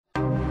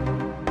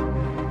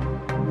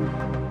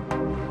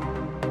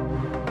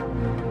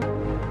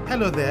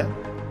Hello there,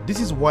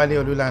 this is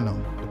Wale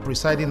Olulano, the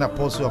presiding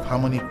apostle of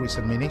Harmony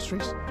Christian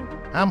Ministries.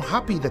 I'm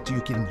happy that you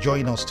can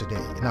join us today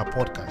in our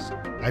podcast.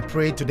 I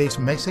pray today's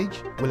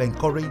message will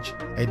encourage,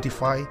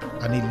 edify,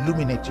 and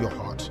illuminate your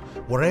heart,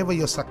 wherever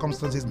your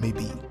circumstances may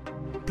be.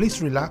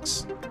 Please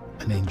relax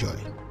and enjoy.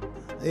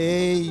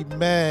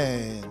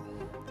 Amen.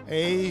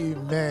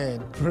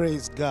 Amen.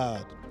 Praise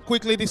God.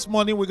 Quickly this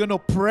morning, we're going to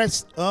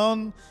press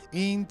on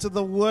into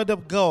the Word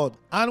of God.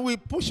 And we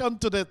push on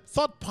to the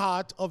third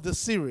part of the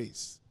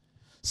series,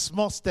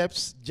 Small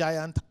Steps,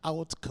 Giant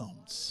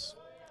Outcomes.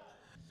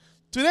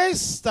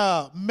 Today's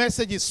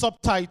message is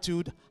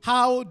subtitled,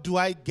 How Do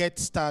I Get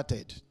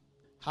Started?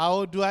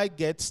 How do I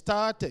get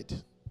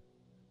started?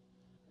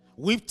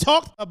 We've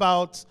talked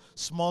about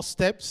small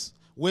steps.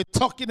 We're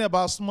talking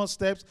about small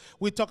steps.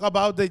 We talk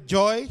about the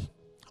joy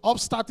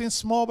of starting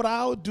small, but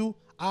how do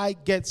I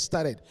get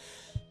started?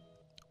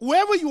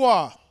 Wherever you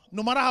are,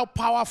 no matter how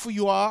powerful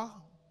you are,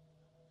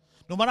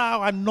 no matter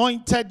how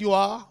anointed you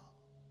are,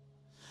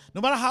 no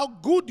matter how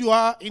good you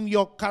are in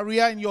your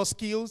career and your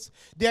skills,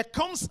 there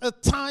comes a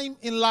time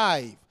in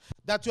life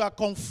that you are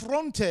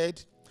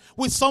confronted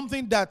with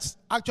something that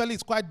actually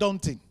is quite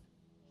daunting.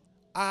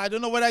 I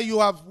don't know whether you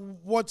have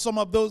watched some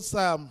of those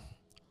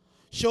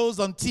shows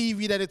on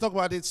TV that they talk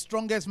about the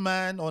strongest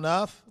man on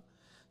earth,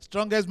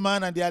 strongest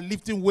man, and they are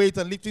lifting weight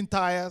and lifting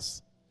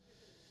tires.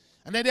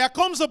 And then there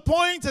comes a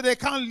point that they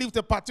can't lift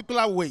a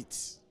particular weight.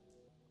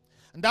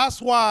 And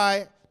that's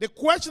why the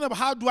question of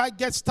how do I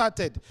get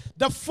started,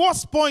 the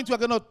first point we're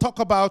going to talk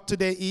about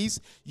today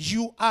is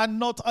you are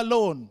not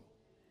alone.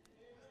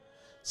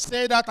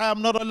 Say that, I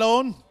am not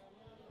alone.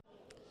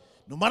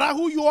 No matter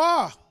who you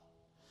are,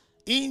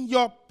 in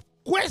your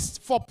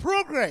quest for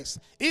progress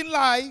in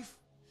life,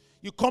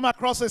 you come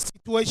across a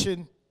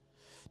situation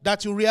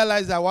that you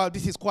realize that, wow,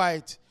 this is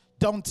quite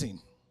daunting.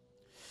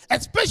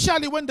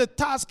 Especially when the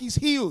task is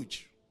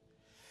huge.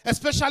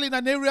 Especially in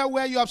an area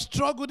where you have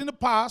struggled in the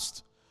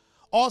past,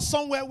 or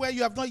somewhere where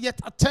you have not yet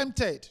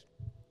attempted.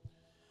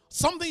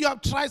 Something you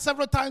have tried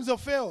several times or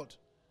failed.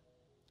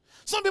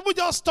 Some people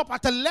just stop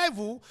at a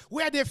level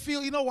where they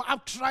feel, you know what,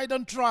 I've tried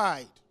and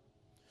tried.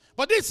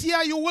 But this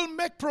year you will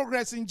make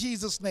progress in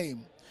Jesus'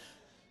 name.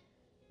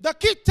 The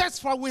key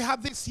text for we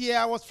have this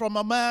year was from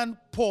a man,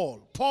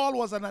 Paul. Paul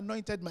was an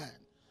anointed man.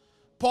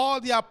 Paul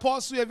the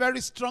apostle, a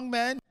very strong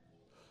man.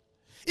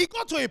 He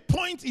got to a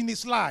point in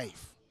his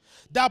life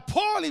that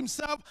Paul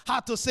himself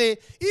had to say,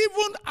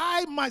 even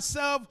I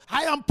myself,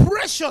 I am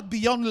pressured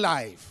beyond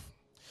life.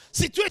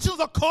 Situations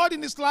occurred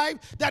in his life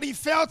that he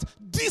felt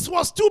this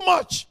was too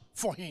much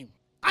for him.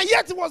 And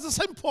yet it was the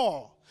same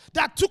Paul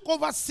that took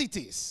over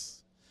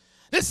cities.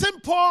 The same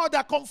Paul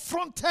that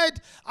confronted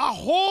a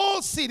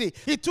whole city.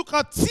 He took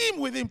a team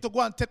with him to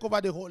go and take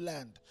over the whole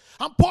land.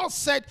 And Paul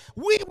said,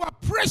 we were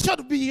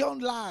pressured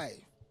beyond life.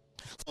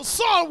 So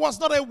Saul was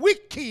not a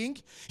weak king.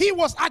 He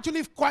was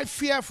actually quite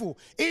fearful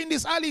in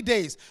his early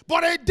days.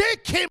 But a day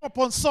came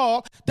upon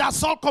Saul that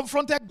Saul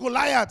confronted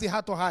Goliath. He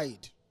had to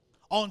hide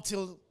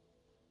until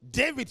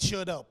David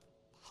showed up,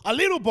 a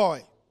little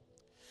boy.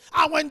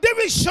 And when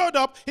David showed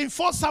up in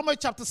 1 Samuel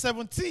chapter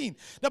 17,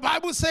 the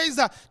Bible says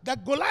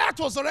that Goliath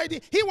was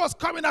already, he was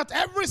coming out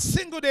every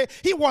single day.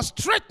 He was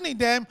threatening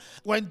them.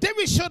 When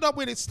David showed up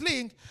with his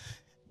sling,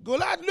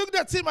 Goliath looked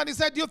at him and he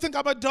said, do you think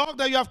I'm a dog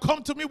that you have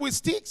come to me with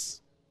sticks?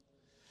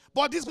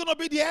 But this is going to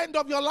be the end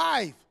of your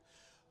life.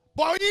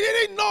 But he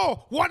didn't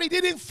know what he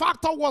didn't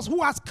factor was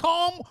who has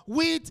come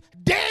with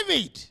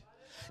David.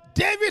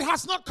 David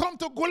has not come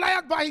to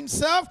Goliath by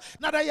himself.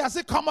 Now that he has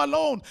come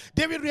alone.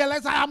 David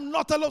realized, I am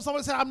not alone.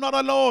 Somebody said, I'm not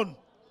alone.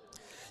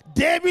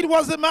 David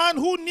was a man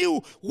who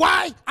knew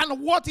why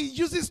and what he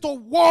uses to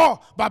war.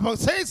 Bible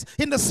says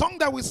in the song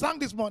that we sang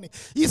this morning.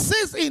 He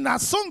says in our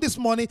song this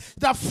morning,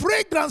 the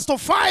fragrance to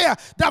fire.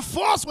 That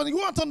first, when you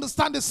want to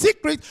understand the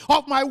secret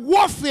of my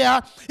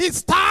warfare, it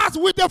starts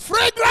with the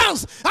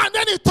fragrance and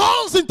then it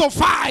turns into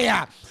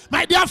fire.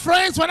 My dear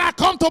friends, when I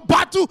come to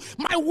battle,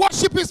 my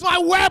worship is my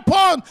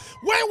weapon.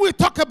 When we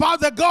talk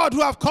about the God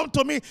who have come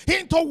to me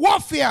into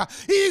warfare,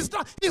 he's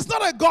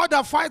not a God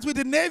that fights with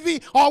the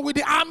Navy or with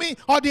the Army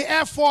or the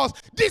Air Force.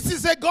 This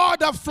is a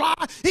God that flies.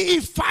 He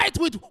fights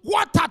with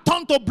water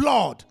turned to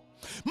blood.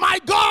 My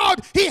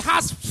God, he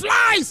has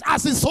flies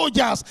as his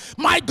soldiers.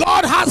 My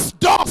God has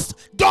dust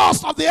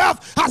of the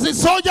earth as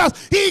his soldiers.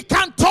 He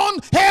can turn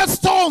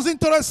hailstones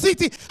into a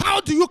city.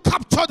 How do you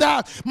capture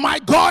that? My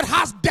God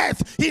has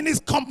death in his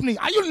company.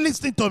 Are you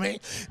listening to me?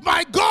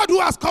 My God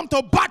who has come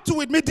to battle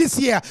with me this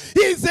year,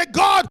 he is a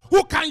God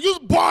who can use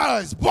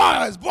boys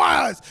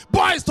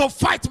to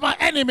fight my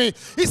enemy.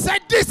 He said,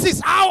 this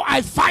is how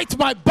I fight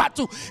my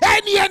battle.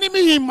 Any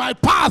enemy in my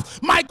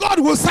path, my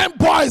God will send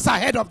boys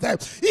ahead of them.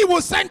 He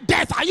will send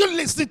death. Are you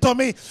listening to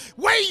me?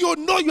 When you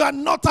know you are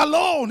not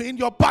alone in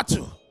your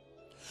battle,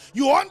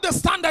 you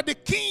understand that the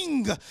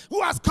king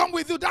who has come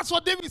with you, that's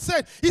what David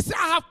said. He said,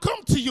 I have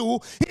come to you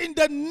in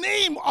the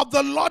name of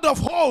the Lord of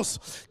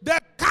hosts, the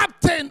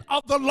captain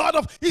of the Lord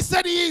of, he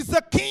said he is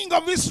the king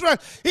of Israel.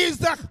 He is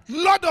the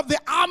Lord of the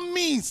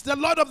armies, the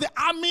Lord of the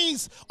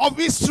armies of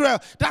Israel.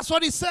 That's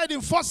what he said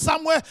in 1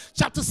 Samuel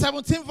chapter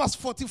 17 verse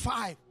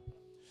 45.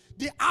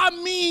 The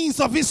armies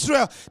of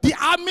Israel, they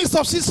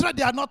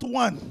are not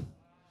one.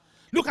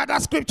 Look at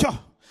that scripture.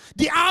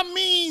 The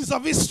armies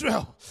of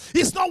Israel.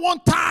 It's not one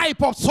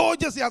type of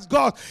soldiers he has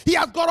got. He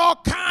has got all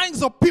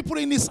kinds of people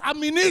in his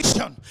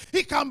ammunition.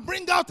 He can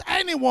bring out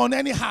anyone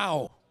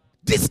anyhow.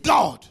 This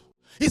God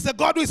is the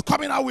God who is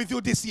coming out with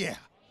you this year.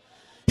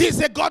 He's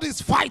the God who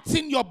is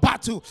fighting your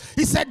battle.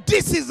 He said,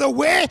 this is the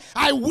way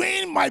I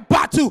win my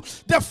battle.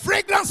 The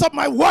fragrance of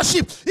my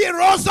worship, he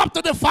rose up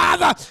to the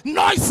Father.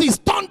 Noises,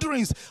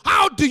 thunderings.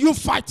 How do you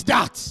fight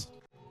that?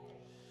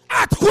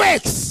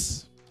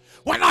 Earthquakes.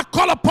 When I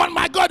call upon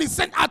my God, he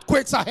sent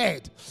earthquakes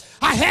ahead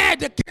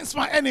against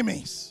my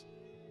enemies.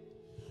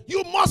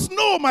 You must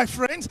know, my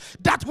friends,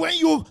 that when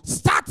you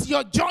start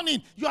your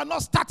journey, you are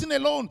not starting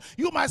alone.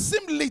 You might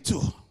seem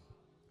little,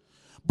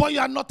 but you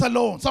are not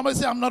alone. Somebody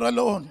say, I'm not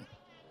alone.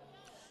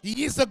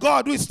 He is the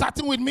God who is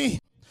starting with me.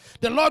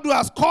 The Lord who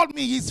has called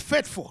me, he is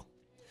faithful.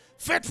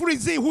 Faithful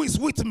is he who is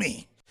with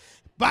me.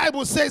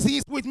 Bible says he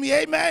is with me.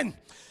 Amen.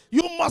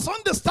 You must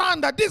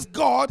understand that this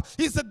God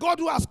is the God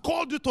who has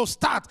called you to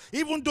start,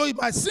 even though it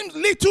might seem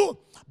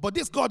little, but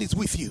this God is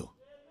with you.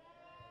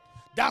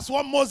 That's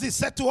what Moses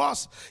said to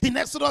us in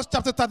Exodus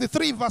chapter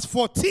 33 verse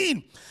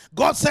 14.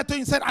 God said to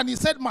him, and he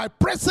said, my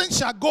presence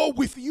shall go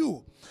with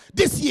you.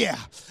 This year,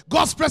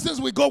 God's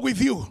presence will go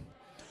with you.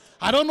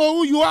 I don't know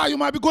who you are. You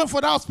might be going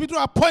for that hospital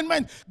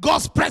appointment.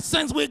 God's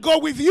presence will go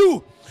with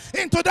you.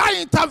 Into that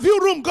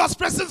interview room, God's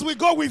presence will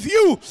go with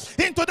you.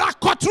 Into that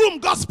courtroom,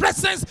 God's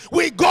presence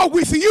will go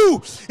with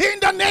you.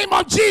 In the name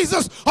of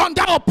Jesus, on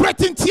that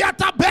operating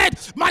theater bed,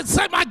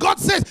 my God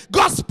says,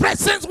 God's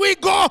presence will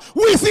go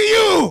with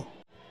you.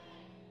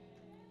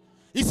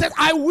 He said,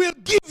 I will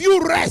give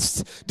you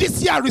rest.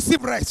 This year,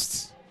 receive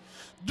rest.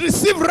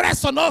 Receive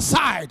rest on all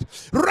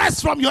sides.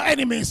 Rest from your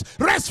enemies.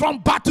 Rest from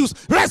battles.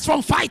 Rest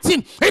from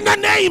fighting. In the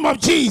name of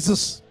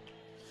Jesus.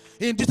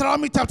 In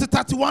Deuteronomy chapter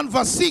 31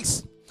 verse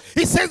 6.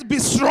 He says, be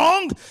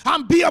strong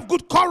and be of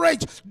good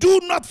courage. Do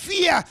not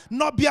fear,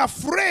 nor be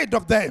afraid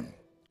of them.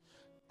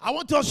 I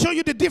want to show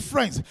you the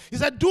difference. He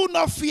said, do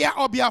not fear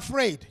or be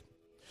afraid.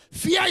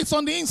 Fear is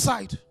on the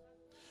inside.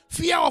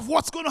 Fear of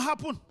what's going to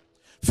happen.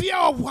 Fear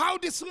of how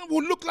this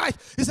will look like.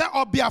 He said,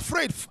 or be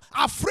afraid.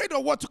 Afraid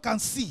of what you can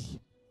see.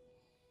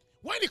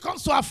 When it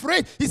comes to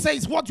afraid, he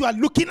says what you are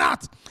looking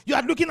at. You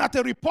are looking at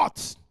a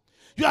report.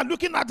 You are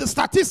looking at the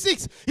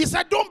statistics. He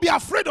said, don't be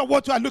afraid of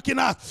what you are looking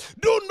at.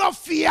 Do not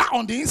fear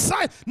on the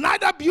inside.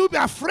 Neither be you be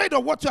afraid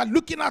of what you are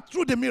looking at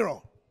through the mirror.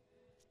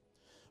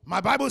 My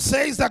Bible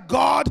says that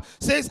God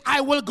says, I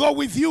will go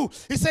with you.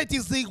 He said, it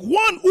is the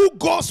one who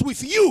goes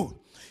with you.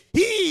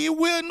 He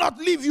will not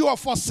leave you or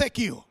forsake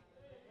you.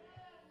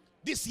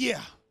 This year,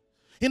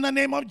 in the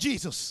name of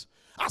Jesus,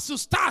 as you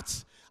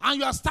start, and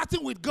you are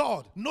starting with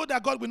God, know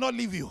that God will not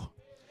leave you.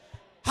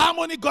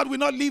 Harmony, God will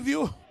not leave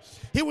you.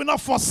 He will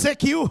not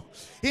forsake you.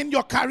 In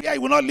your career, he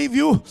will not leave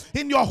you.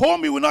 In your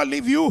home, he will not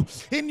leave you.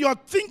 In your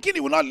thinking,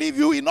 he will not leave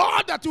you. In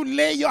all that you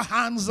lay your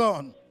hands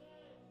on.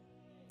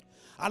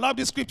 I love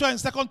this scripture in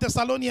 2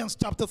 Thessalonians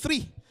chapter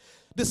 3.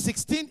 The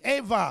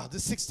 16th verse, the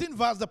 16th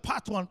verse, the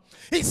part 1.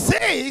 It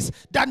says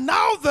that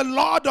now the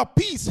Lord of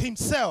peace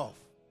himself,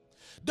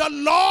 the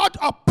Lord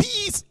of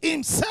peace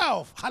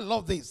himself. I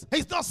love this.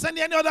 He's not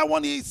sending any other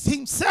one. He's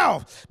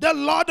himself. The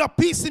Lord of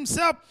peace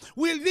himself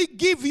will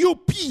give you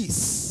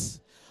peace.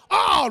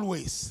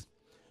 Always.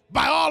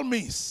 By all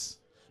means.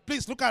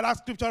 Please look at that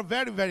scripture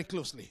very, very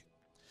closely.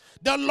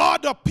 The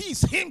Lord of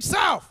peace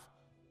himself.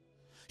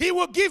 He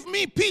will give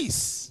me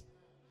peace.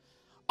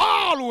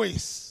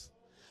 Always.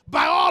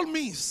 By all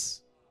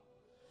means.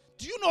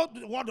 Do you know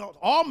what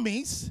all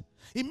means?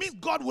 It means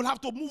God will have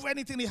to move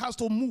anything he has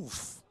to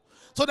move,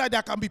 so that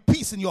there can be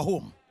peace in your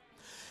home.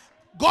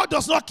 God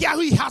does not care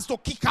who he has to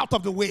kick out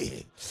of the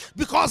way,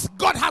 because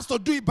God has to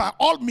do it by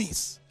all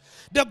means.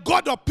 The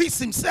God of peace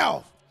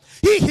himself,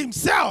 he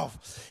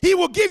himself, he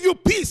will give you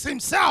peace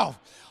himself.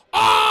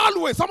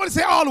 Always. Somebody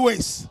say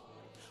always.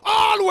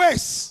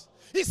 Always.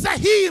 He said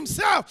he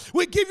himself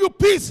will give you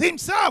peace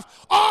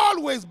himself.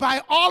 Always,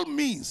 by all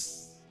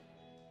means.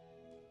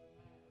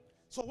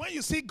 So when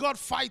you see God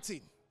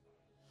fighting,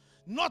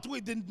 not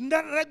with the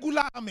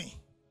regular army,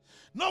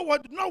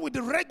 not with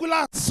the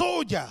regular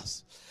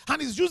soldiers.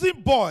 And he's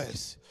using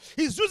boys.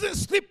 He's using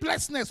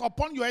sleeplessness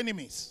upon your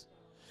enemies.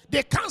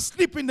 They can't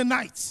sleep in the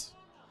night.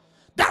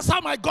 That's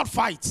how my God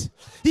fights.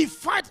 He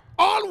fights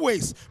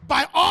always,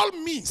 by all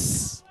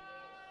means.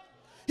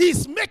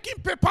 He's making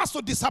papers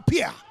to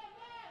disappear.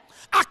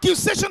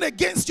 Accusation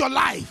against your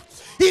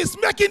life. He's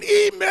making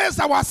emails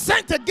that were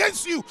sent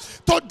against you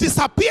to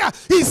disappear.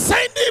 He's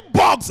sending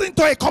bugs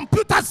into a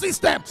computer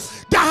system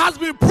that has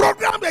been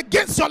programmed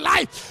against your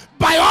life.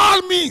 By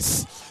all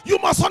means. You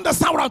must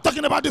understand what I'm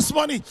talking about this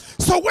morning.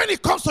 So when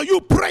it comes to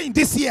you praying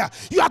this year,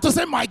 you have to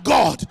say, my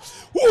God,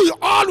 who will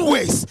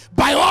always,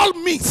 by all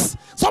means.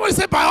 Somebody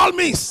say, by all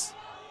means.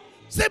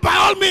 Say, by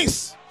all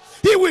means.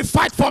 He will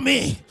fight for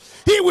me.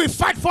 He will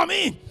fight for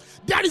me.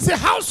 There is a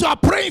house you are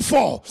praying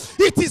for.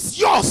 It is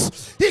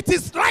yours. It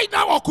is right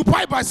now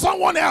occupied by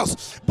someone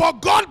else.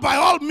 But God, by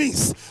all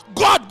means,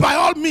 God, by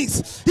all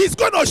means, He's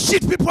going to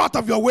shift people out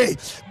of your way.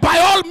 By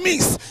all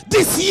means,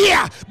 this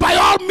year, by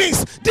all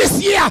means,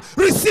 this year,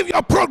 receive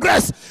your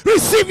progress.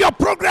 Receive your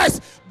progress.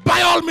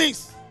 By all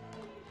means.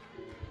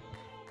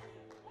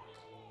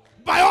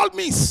 By all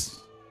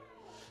means.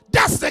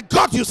 That's the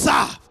God you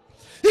serve.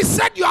 He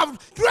said you have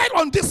dwelt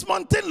on this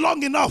mountain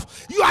long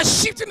enough. You are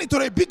shifting into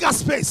a bigger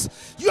space.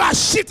 You are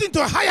shifting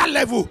to a higher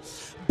level.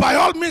 By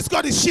all means,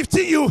 God is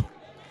shifting you.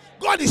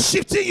 God is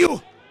shifting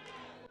you.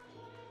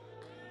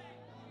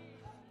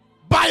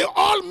 By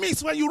all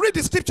means, when you read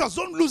the scriptures,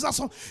 don't lose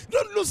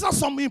out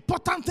some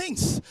important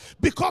things,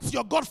 because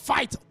your God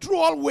fights through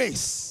all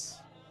ways.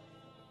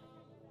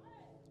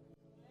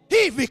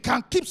 If He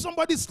can keep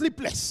somebody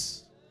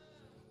sleepless,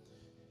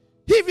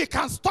 if He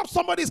can stop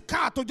somebody's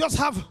car to just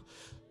have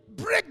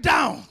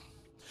breakdown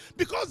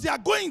because they are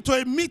going to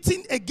a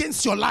meeting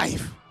against your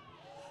life,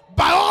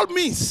 by all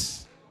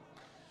means.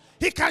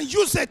 He can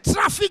use a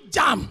traffic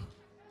jam.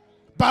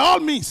 By all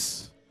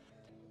means.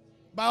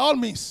 By all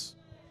means.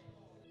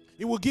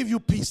 He will give you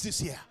peace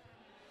this year.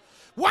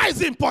 Why is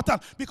it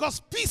important?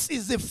 Because peace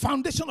is the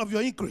foundation of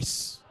your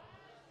increase.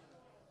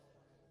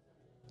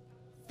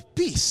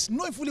 Peace.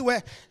 Knowing fully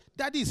where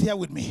Daddy is here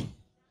with me.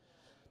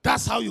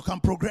 That's how you can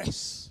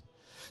progress.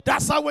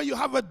 That's how when you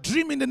have a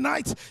dream in the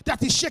night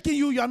that is shaking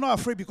you, you are not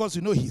afraid, because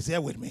you know He's here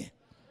with me.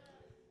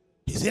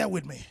 He's here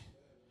with me.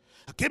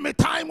 There came a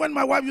time when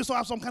my wife used to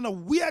have some kind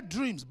of weird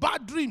dreams,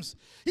 bad dreams,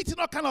 eating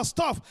all kind of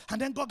stuff, and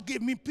then God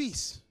gave me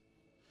peace.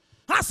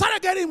 And I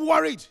started getting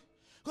worried,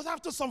 because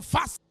after some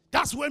fast,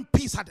 that's when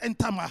peace had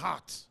entered my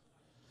heart.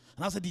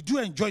 And I said, did you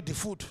enjoy the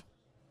food?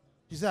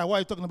 He said, what are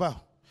you talking about?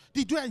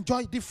 Did you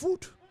enjoy the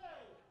food?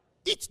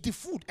 Eat the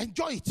food,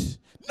 enjoy it.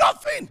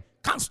 Nothing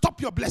can stop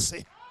your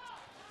blessing.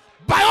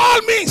 By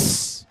all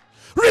means,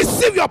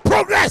 receive your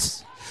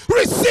progress.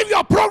 Receive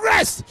your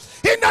progress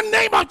in the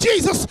name of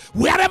Jesus.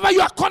 Wherever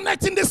you are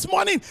connecting this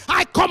morning,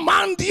 I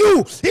command you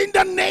in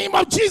the name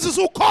of Jesus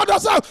who called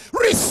us out,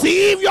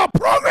 receive your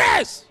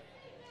progress.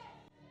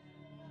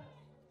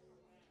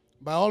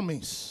 By all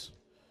means.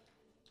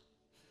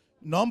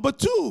 Number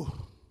 2,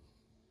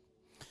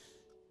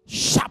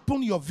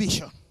 sharpen your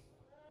vision.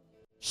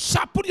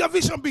 Sharpen your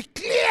vision. Be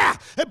clear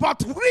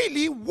about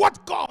really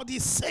what God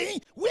is saying,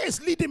 where it's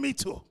leading me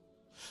to.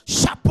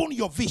 Sharpen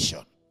your vision.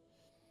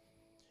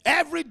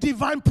 Every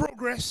divine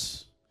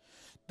progress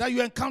that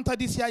you encounter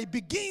this year, it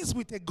begins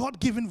with a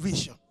God-given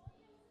vision.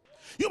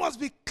 You must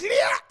be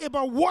clear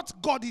about what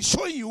God is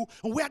showing you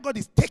and where God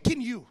is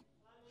taking you.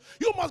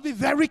 You must be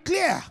very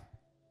clear.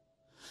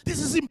 This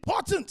is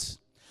important.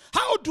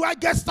 How do I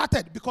get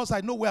started? Because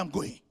I know where I'm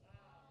going.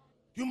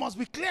 You must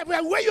be clear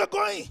where you're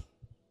going.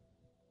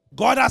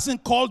 God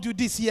hasn't called you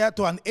this year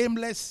to an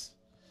aimless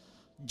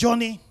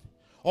journey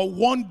or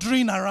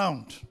wandering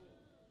around.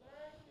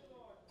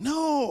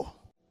 No.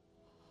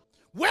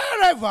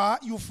 Wherever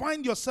you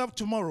find yourself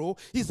tomorrow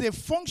is a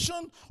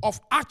function of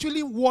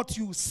actually what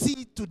you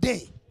see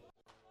today.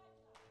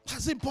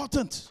 That's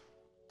important.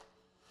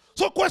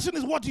 So the question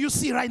is, what do you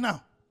see right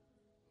now?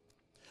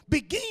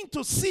 Begin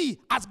to see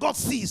as God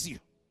sees you.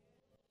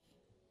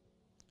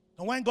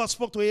 And when God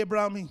spoke to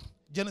Abraham in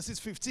Genesis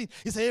 15,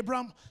 He said,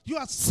 Abraham, you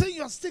are saying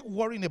you are still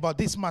worrying about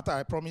this matter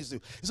I promised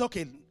you. He said,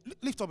 okay,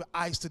 lift up your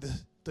eyes to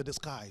the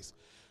skies.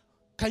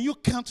 Can you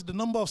count the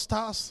number of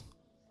stars?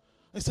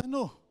 He said,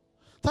 no.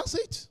 That's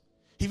it.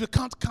 If you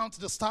can't count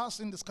the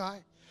stars in the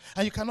sky,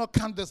 and you cannot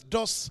count the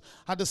dust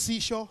at the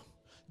seashore,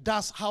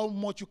 that's how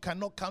much you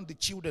cannot count the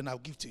children I'll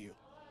give to you.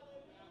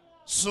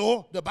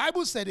 So the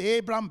Bible said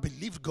Abraham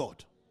believed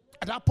God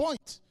at that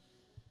point.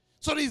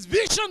 So his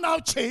vision now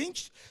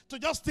changed to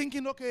just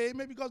thinking, okay,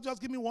 maybe God just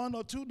give me 1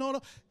 or 2.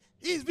 No.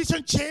 His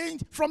vision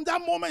changed. From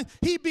that moment,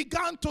 he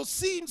began to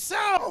see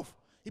himself.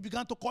 He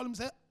began to call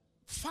himself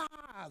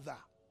Father,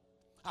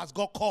 as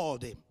God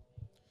called him.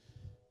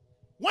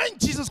 When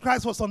Jesus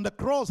Christ was on the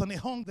cross and He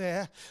hung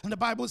there, and the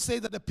Bible says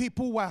that the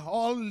people were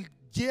all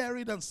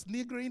jeering and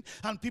sniggering,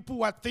 and people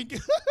were thinking,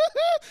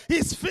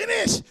 He's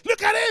finished.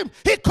 Look at Him.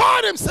 He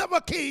called Himself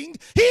a king.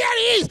 Here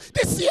He is.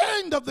 This is the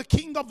end of the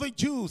King of the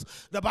Jews.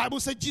 The Bible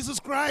said Jesus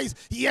Christ,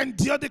 He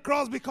endured the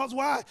cross because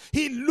why?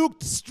 He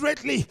looked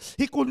straightly.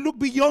 He could look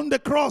beyond the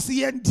cross.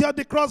 He endured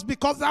the cross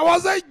because there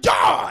was a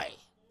joy.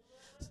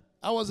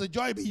 There was a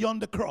joy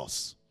beyond the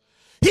cross.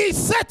 He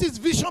set his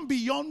vision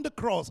beyond the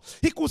cross.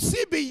 He could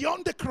see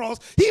beyond the cross.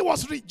 He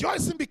was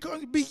rejoicing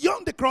because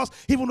beyond the cross,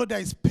 even though there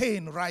is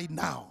pain right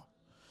now.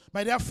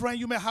 My dear friend,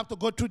 you may have to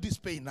go through this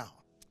pain now.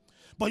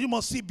 But you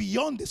must see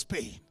beyond this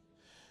pain.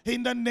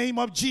 In the name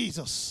of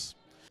Jesus.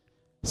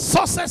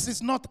 Success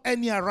is not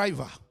any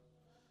arrival.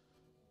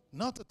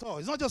 Not at all.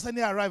 It's not just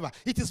any arrival.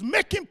 It is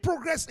making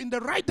progress in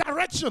the right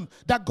direction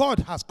that God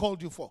has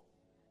called you for.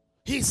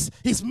 He's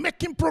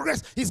making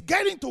progress. He's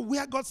getting to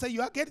where God said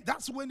you are getting.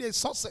 That's when there's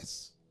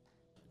success.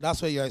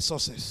 That's where you're a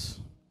success.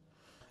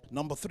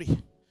 Number 3.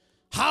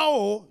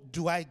 How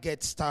do I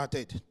get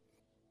started?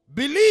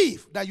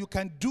 Believe that you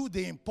can do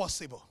the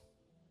impossible.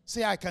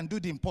 Say, I can do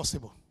the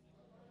impossible.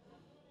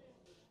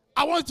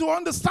 I want you to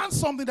understand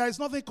something. There is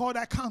nothing called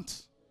I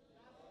can't.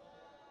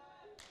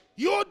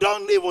 You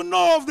don't even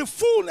know of the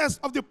fullness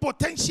of the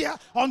potential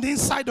on the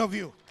inside of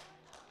you.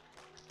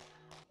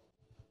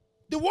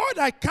 The word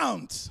I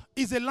can't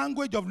is a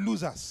language of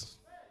losers.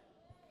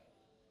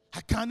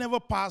 I can never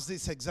pass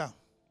this exam.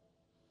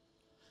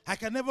 I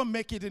can never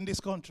make it in this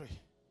country.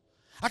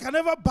 I can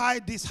never buy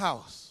this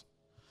house.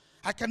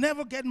 I can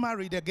never get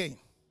married again.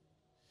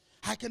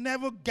 I can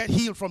never get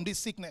healed from this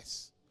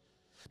sickness.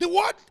 The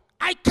word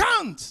I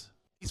can't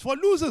is for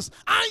losers.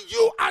 And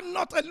you are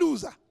not a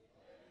loser.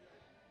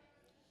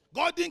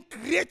 God didn't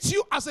create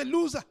you as a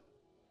loser.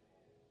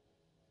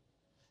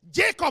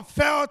 Jacob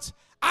felt,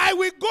 I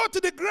will go to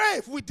the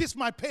grave with this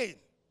my pain.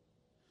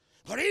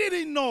 But he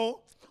didn't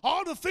know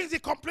all the things he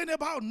complained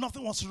about,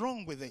 nothing was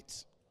wrong with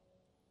it.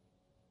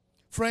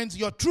 Friends,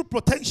 your true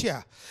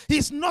potential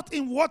is not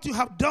in what you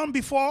have done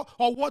before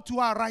or what you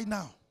are right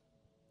now.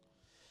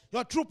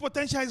 Your true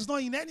potential is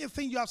not in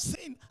anything you have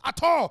seen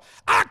at all.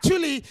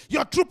 Actually,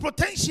 your true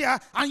potential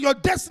and your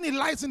destiny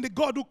lies in the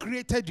God who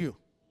created you.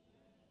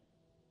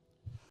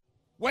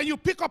 When you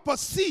pick up a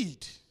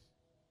seed,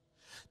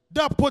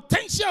 the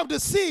potential of the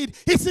seed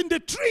is in the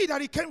tree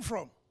that it came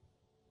from.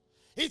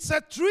 It's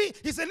a tree,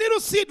 it's a little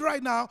seed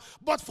right now,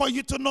 but for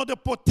you to know the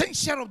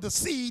potential of the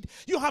seed,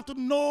 you have to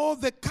know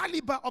the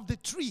caliber of the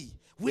tree,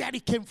 where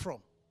it came from.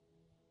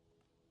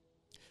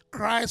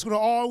 Christ will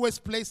always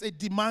place a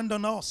demand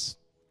on us.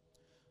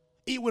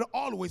 He will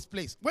always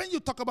place. When you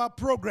talk about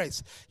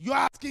progress, you're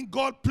asking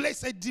God,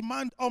 place a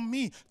demand on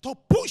me to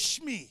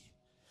push me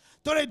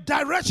to a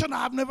direction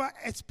I have never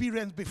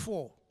experienced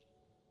before.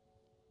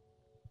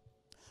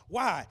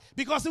 Why?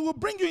 Because it will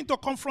bring you into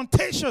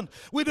confrontation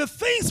with the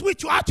things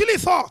which you actually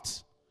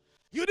thought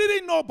you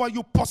didn't know, but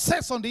you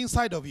possess on the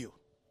inside of you.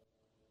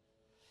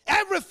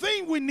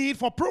 Everything we need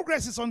for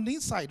progress is on the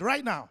inside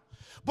right now,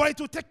 but it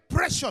will take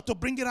pressure to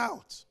bring it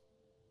out.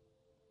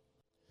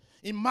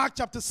 In Mark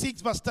chapter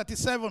 6, verse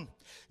 37,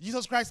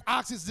 Jesus Christ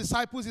asked his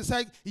disciples, he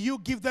said, you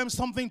give them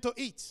something to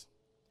eat.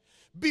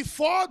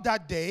 Before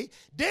that day,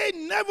 they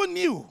never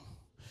knew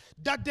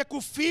that they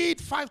could feed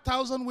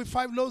 5,000 with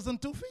 5 loaves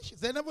and 2 fishes.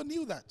 They never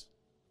knew that.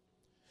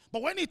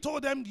 But when he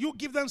told them, you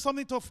give them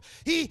something to,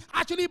 he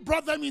actually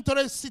brought them into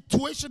a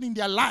situation in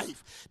their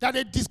life that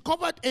they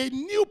discovered a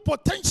new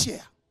potential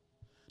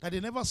that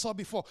they never saw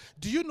before.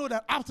 Do you know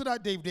that after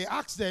that day, they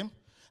asked them,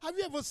 have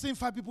you ever seen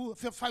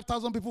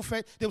 5,000 people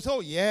fed? They would say,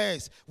 oh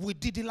yes, we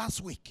did it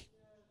last week.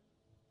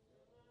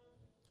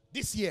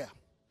 This year,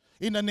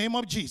 in the name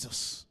of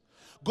Jesus,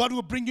 God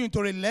will bring you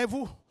into a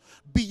level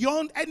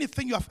beyond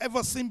anything you have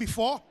ever seen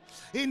before.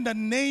 In the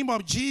name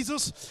of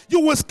Jesus, you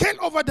will scale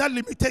over that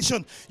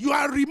limitation. You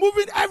are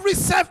removing every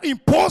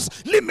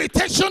self-imposed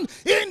limitation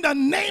in the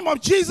name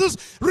of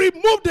Jesus.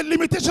 Remove the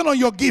limitation on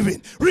your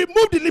giving.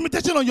 Remove the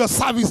limitation on your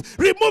service.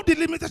 Remove the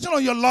limitation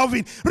on your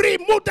loving.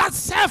 Remove that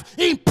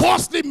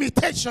self-imposed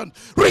limitation.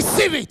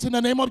 Receive it in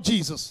the name of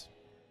Jesus.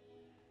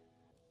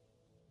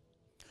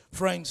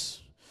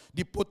 Friends,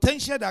 the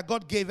potential that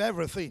God gave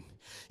everything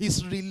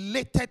is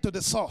related to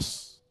the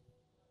source.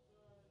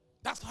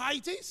 That's how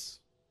it is.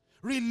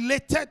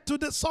 Related to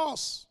the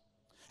source.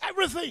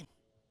 Everything.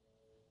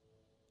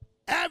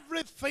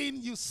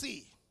 Everything you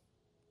see.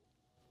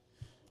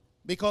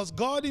 Because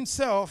God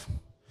himself,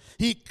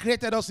 he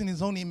created us in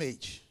his own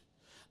image.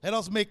 Let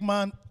us make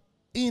man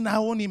in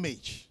our own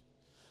image.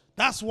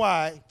 That's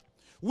why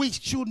we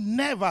should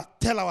never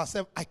tell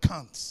ourselves, I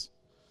can't.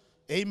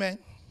 Amen.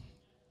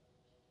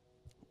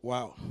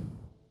 Wow.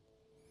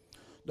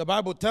 The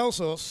Bible tells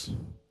us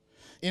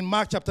in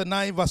Mark chapter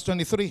 9, verse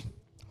 23.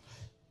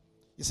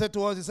 He said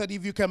to us, he said,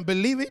 if you can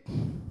believe it,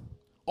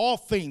 all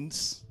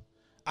things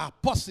are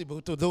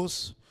possible to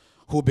those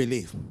who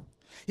believe.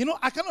 You know,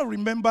 I cannot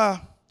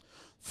remember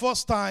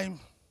first time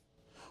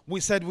we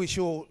said we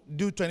should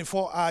do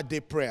 24-hour day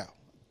prayer,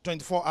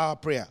 24-hour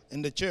prayer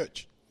in the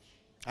church.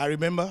 I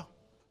remember.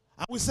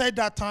 And we said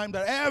that time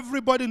that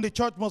everybody in the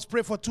church must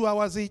pray for 2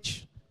 hours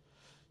each.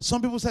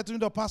 Some people said to me,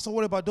 the pastor,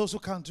 what about those who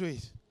can't do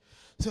it?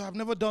 So I've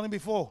never done it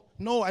before.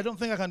 No, I don't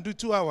think I can do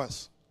 2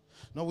 hours.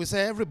 No, we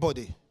say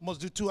everybody must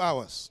do 2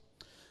 hours.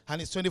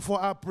 And it's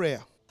 24-hour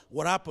prayer.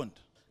 What happened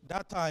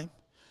that time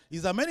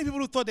is that many people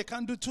who thought they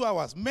can't do 2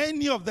 hours,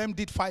 many of them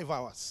did 5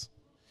 hours.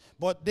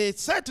 But they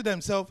said to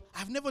themselves,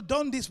 I've never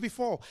done this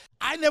before.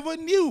 I never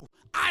knew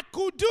I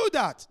could do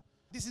that.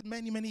 This is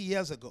many, many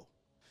years ago.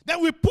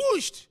 Then we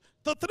pushed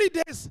to 3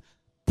 days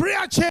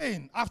prayer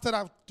chain after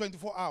that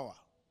 24-hour.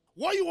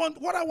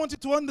 What I want you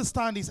to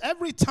understand is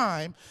every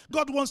time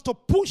God wants to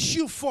push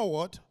you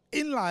forward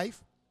in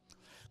life,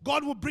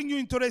 God will bring you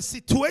into a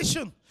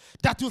situation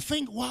that you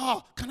think,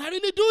 wow, can I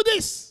really do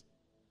this?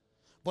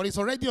 but it's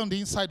already on the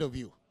inside of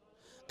you.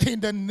 In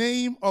the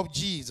name of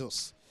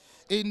Jesus.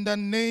 In the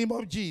name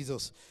of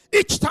Jesus.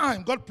 Each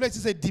time God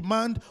places a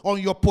demand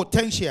on your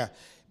potential,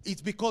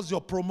 it's because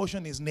your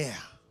promotion is near.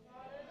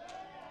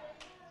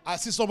 I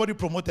see somebody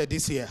promoted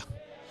this year.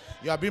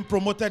 You have been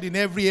promoted in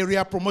every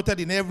area, promoted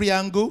in every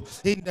angle.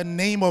 In the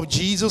name of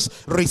Jesus,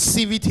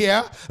 receive it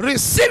here.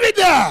 Receive it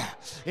there.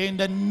 In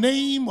the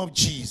name of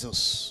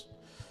Jesus.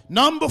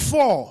 Number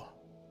 4,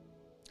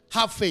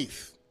 have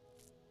faith.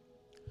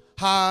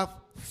 Have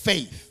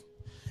faith.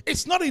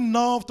 It's not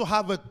enough to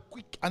have a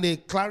quick and a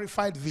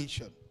clarified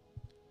vision.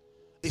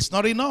 It's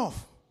not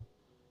enough.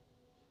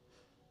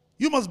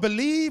 You must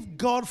believe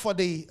God for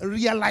the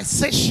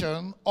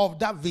realization of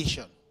that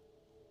vision.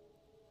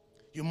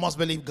 You must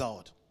believe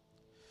God.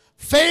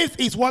 Faith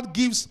is what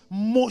gives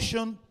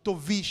motion to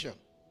vision.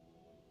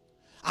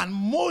 And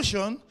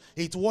motion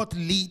is what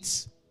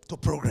leads to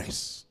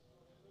progress.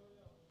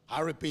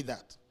 I repeat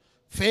that.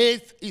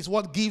 Faith is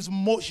what gives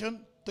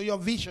motion to your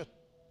vision.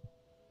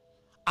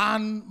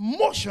 And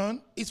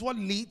motion is what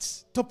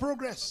leads to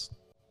progress.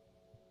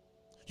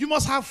 You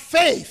must have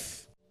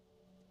faith.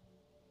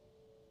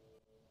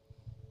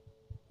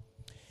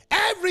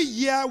 Every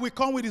year we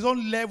come with its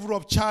own level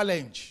of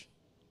challenge.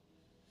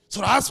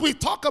 So as we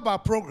talk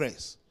about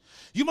progress,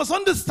 you must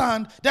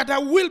understand that there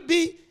will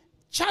be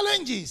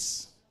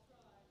challenges.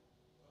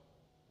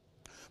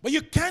 But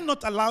you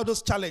cannot allow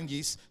those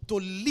challenges to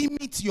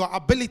limit your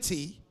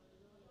ability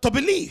to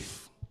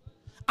believe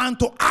and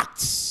to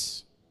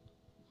act.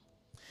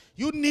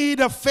 You need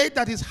a faith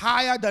that is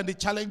higher than the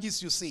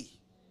challenges you see.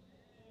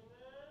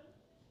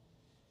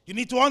 You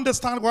need to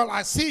understand, well,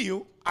 I see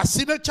you, I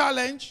see the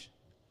challenge,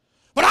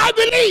 but I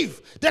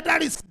believe that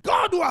that is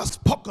God who has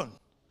spoken.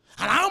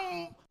 And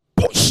I'm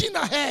pushing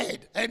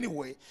ahead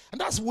anyway.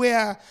 And that's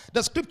where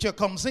the scripture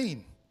comes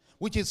in,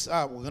 which is,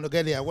 we're going to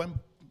get there when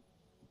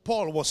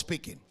Paul was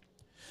speaking.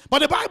 But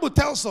the Bible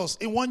tells us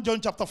in 1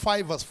 John chapter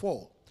 5 verse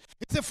 4,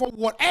 it says, for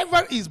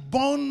whatever is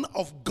born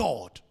of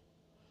God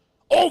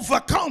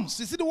overcomes.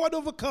 You see, the word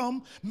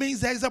overcome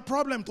means there is a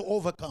problem to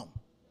overcome.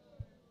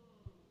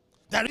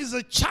 There is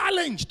a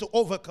challenge to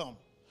overcome.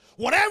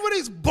 Whatever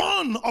is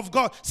born of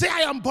God. Say,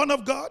 I am born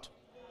of God.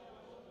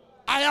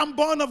 I am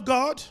born of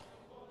God.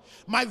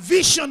 My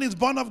vision is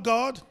born of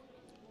God.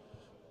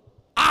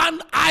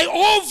 And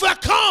I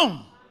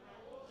overcome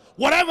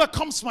whatever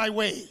comes my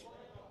way.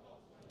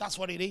 That's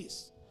what it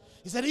is.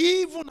 He said,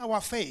 even our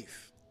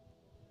faith,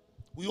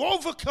 we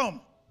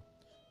overcome.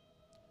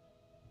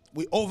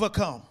 We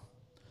overcome.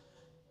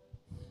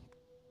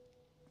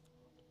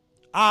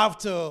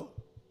 After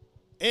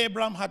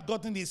Abraham had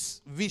gotten his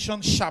vision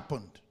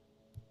sharpened,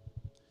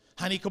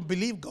 and he could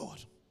believe God.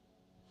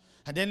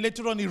 And then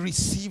later on he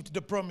received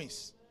the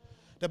promise.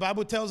 The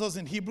Bible tells us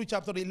in Hebrews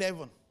chapter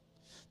 11,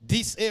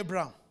 this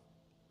Abraham,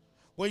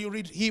 when you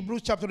read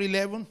Hebrews chapter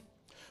 11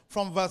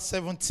 from verse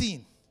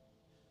 17,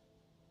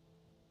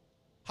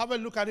 have a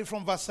look at it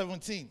from verse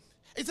 17.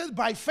 It says,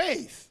 by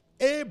faith,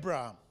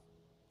 Abraham,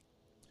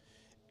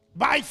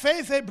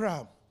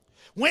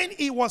 when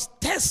he was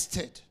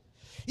tested,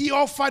 he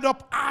offered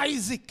up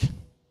Isaac.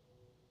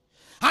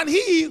 And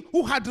he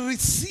who had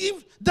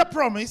received the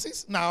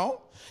promises,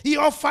 now, he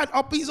offered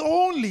up his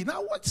only.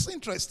 Now, what's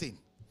interesting?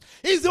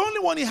 He's the only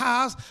one he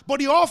has,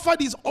 but he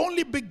offered his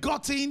only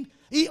begotten.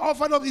 He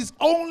offered up his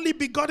only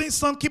begotten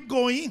son. Keep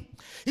going.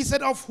 He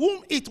said, of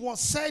whom it was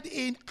said,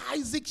 in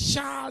Isaac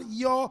shall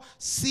your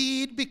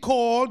seed be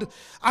called.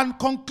 And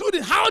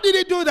concluded, how did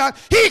he do that?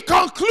 He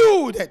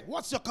concluded.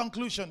 What's your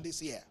conclusion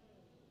this year?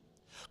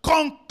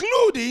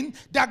 Concluding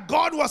that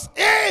God was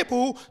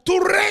able to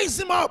raise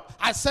him up.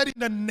 I said, in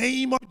the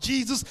name of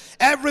Jesus,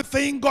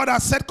 everything God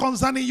has said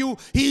concerning you,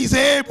 he is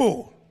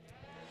able.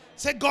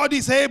 Say, God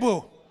is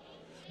able.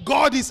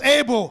 God is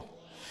able.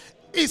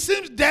 He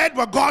seems dead,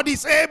 but God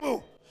is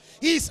able.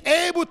 He is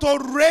able to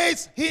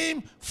raise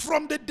him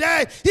from the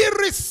dead. He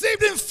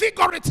received him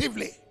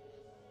figuratively.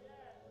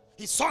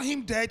 He saw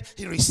him dead,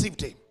 he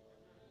received him.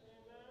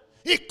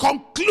 He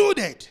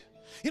concluded.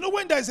 You know,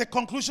 when there is a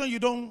conclusion, you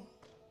don't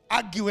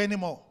argue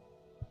anymore.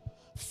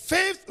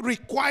 Faith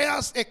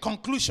requires a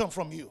conclusion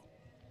from you.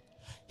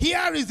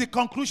 Here is the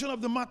conclusion of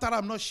the matter.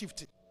 I'm not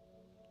shifting.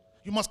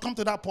 You must come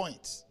to that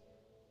point.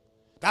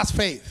 That's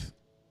faith.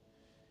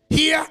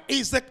 Here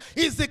is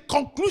the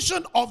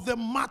conclusion of the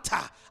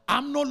matter.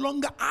 I'm no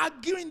longer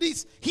arguing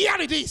this. Here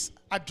it is.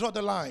 I draw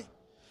the line.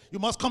 You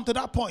must come to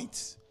that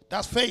point.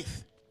 That's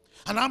faith.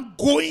 And I'm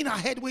going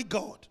ahead with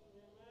God.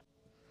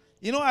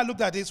 You know, I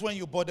looked at this when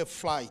you board a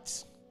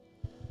flight.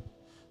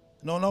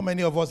 No, not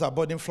many of us are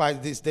boarding flights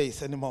these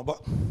days anymore,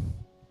 but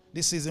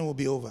this season will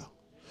be over.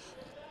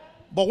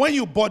 But when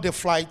you board the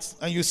flight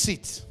and you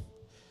sit,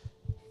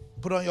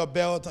 put on your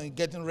belt and you're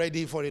getting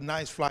ready for a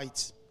nice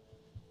flight,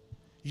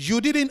 you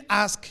didn't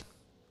ask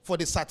for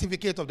the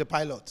certificate of the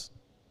pilot.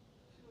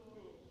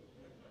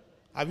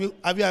 Have you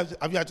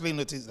actually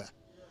noticed that?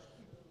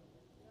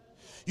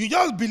 You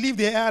just believe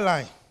the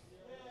airline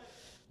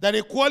that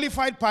a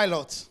qualified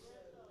pilot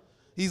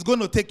is going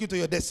to take you to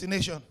your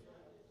destination.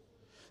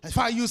 In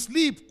fact, you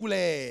sleep,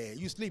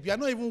 you sleep. You are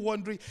not even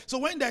wondering. So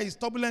when there is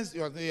turbulence,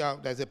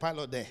 there's a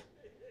pilot there.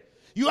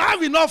 You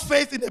have enough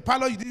faith in the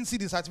pilot, you didn't see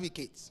the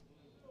certificate.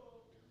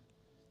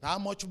 How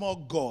much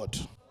more God?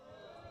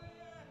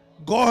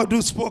 God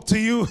who spoke to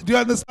you. Do you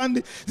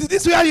understand?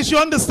 This is where you should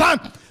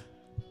understand.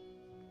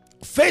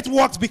 Faith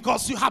works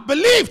because you have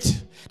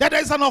believed that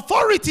there is an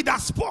authority that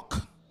spoke.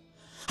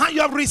 And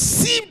you have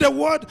received the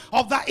word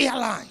of that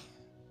airline.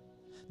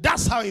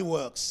 That's how it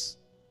works.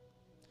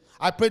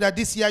 I pray that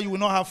this year you will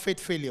not have faith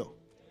failure.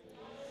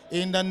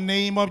 In the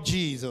name of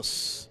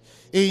Jesus.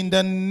 In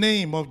the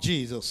name of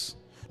Jesus.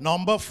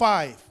 Number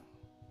 5.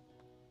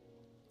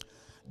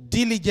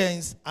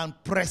 Diligence and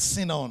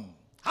pressing on.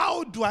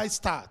 How do I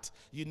start?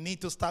 You need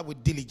to start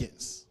with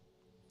diligence.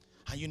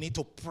 And you need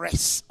to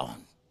press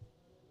on.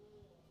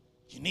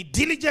 You need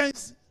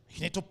diligence.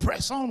 You need to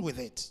press on with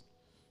it.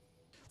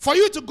 For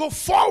you to go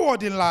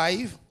forward in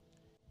life,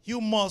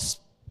 you must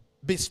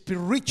be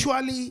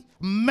spiritually,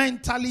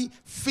 mentally,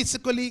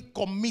 physically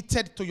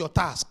committed to your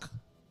task.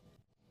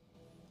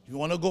 You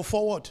want to go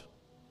forward,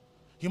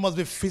 you must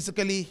be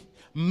physically,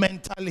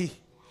 mentally,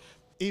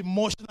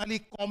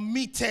 emotionally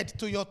committed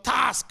to your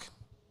task.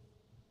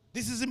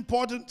 This is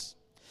important.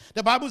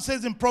 The Bible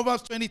says in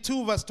Proverbs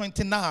 22 verse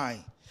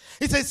 29,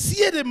 it says,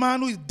 see the man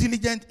who is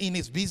diligent in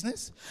his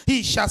business,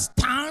 he shall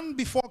stand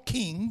before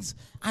kings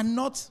and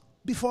not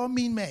before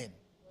mean men.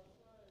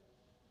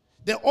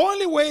 The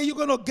only way you're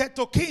going to get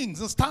to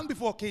kings and stand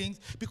before kings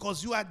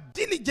because you are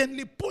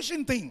diligently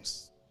pushing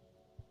things.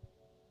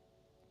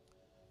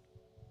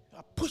 You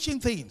are pushing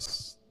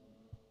things.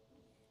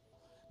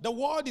 The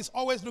world is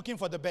always looking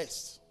for the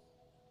best.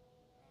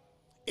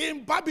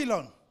 In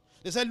Babylon,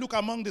 they said, look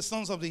among the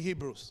sons of the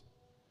Hebrews,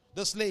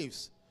 the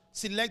slaves,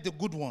 select the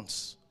good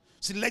ones,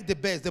 select the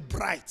best, the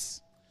bright.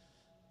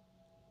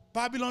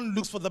 Babylon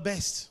looks for the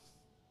best.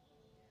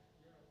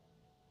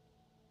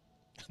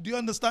 Do you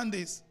understand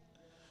this?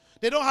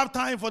 They don't have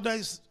time for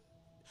this.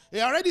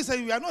 They already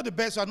say, we are not the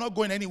best, we are not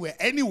going anywhere.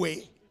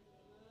 Anyway,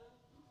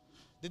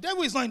 the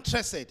devil is not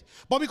interested.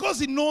 But because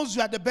he knows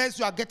you are the best,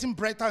 you are getting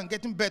better and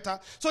getting better,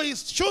 so he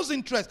shows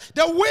interest.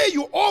 The way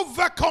you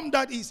overcome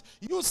that is,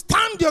 you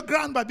stand your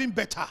ground by being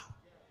better.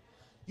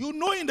 You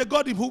know in the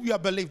God in whom you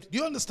have believed. Do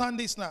you understand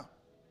this now?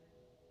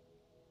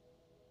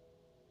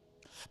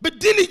 Be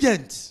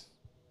diligent.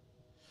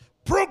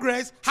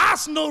 Progress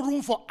has no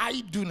room for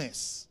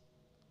idleness.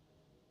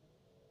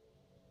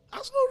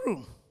 Has no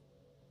room.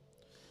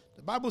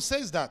 The Bible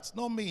says that,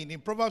 not me.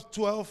 In Proverbs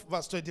 12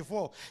 verse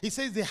 24, it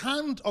says the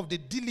hand of the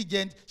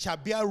diligent shall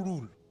bear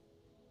rule.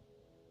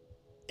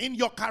 In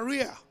your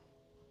career,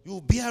 you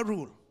will bear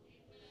rule.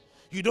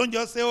 You don't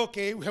just say,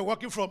 okay, we're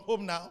working from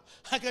home now,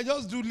 I can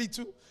just do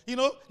little. You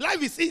know,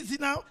 life is easy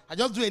now. I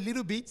just do a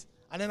little bit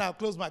and then I'll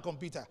close my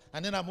computer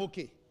and then I'm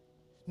okay.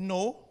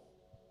 No.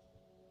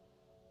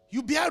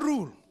 You bear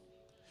rule.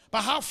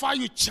 But how far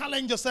you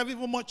challenge yourself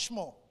even much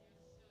more.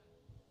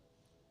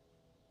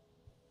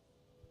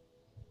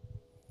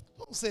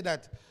 Don't say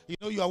that,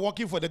 you are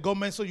working for the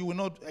government so you will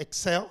not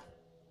excel.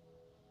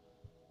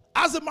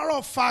 As a matter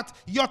of fact,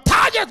 your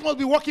target must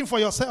be working for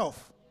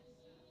yourself.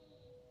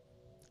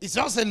 It's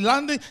just a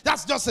landing,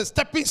 that's just a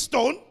stepping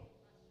stone.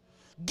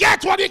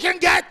 Get what you can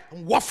get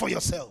and work for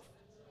yourself.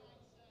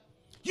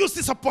 Use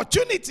this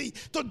opportunity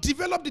to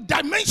develop the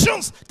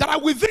dimensions that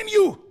are within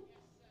you.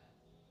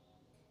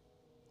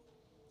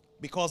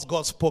 Because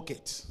God spoke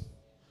it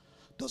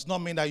does not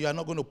mean that you are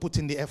not going to put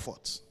in the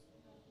effort.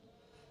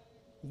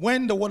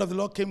 When the word of the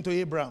Lord came to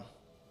Abraham,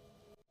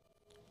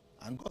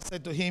 and God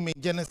said to him in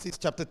Genesis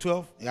chapter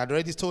 12, he had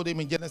already told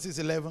him in Genesis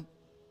 11,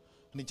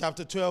 and in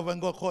chapter 12 when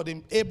God called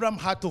him, Abraham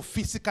had to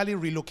physically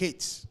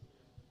relocate.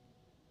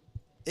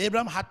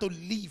 Abraham had to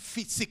leave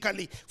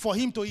physically for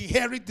him to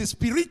inherit the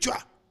spiritual.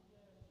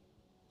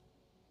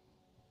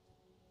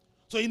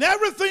 So in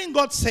everything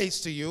God says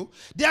to you,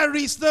 there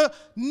is the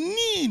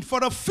need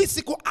for a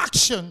physical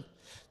action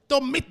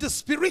to meet the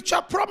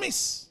spiritual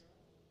promise.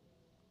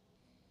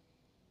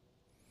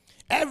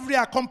 Every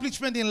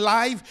accomplishment in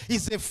life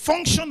is a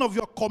function of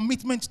your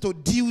commitment to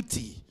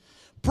duty.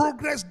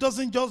 Progress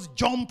doesn't just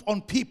jump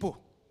on people.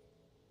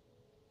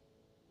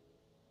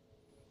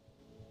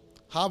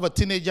 I have a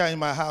teenager in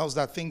my house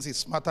that thinks he's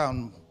smarter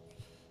and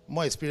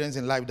more experienced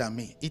in life than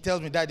me. He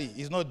tells me, Daddy,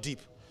 it's not deep.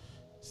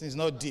 It's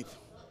not deep.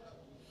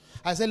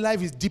 I said,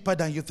 life is deeper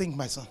than you think,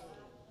 my son.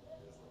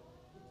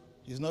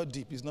 It's not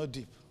deep. It's not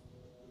deep.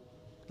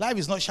 Life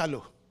is not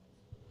shallow.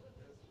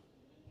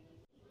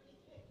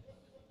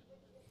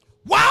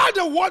 While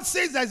the word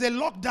says there's a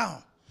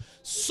lockdown,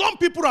 some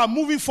people are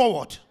moving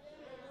forward.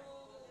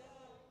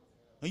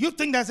 You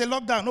think there's a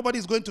lockdown,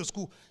 nobody's going to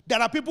school. There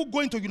are people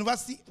going to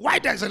university. Why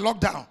there's a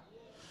lockdown?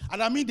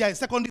 And I mean they're in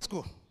secondary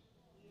school.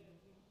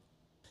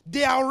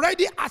 They are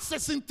already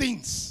accessing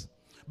things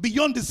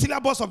beyond the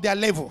syllabus of their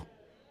level.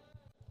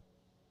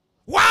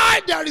 Why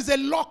there is a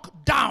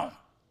lockdown?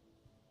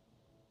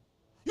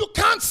 You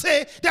can't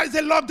say there is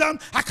a lockdown,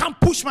 I can't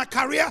push my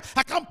career,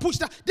 I can't push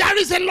that. There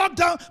is a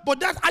lockdown, but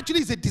that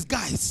actually is a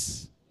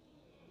disguise.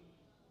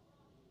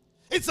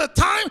 It's a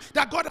time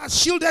that God has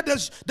shielded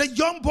the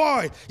young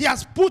boy. He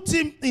has put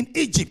him in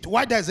Egypt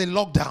while there's a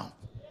lockdown.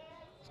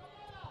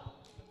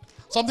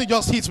 Something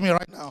just hits me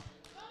right now.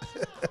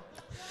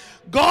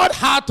 God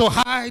had to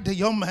hide the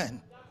young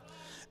man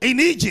in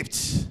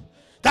Egypt.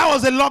 That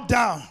was a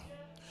lockdown.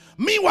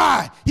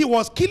 Meanwhile, he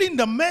was killing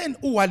the men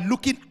who were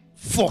looking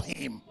for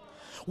him.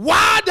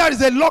 While there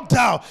is a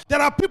lockdown, there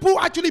are people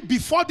actually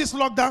before this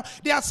lockdown,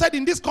 they have said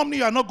in this company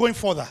you are not going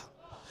further.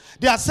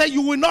 They have said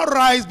you will not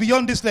rise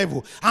beyond this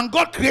level. And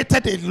God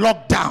created a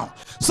lockdown.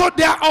 So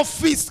their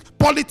office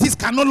politics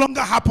can no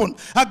longer happen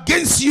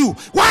against you.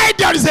 Why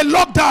there is a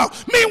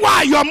lockdown?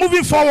 Meanwhile, you are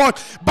moving forward.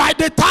 By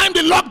the time the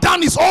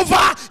lockdown is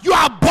over, you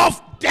are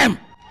above them.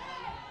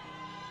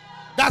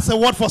 That's a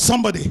word for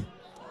somebody.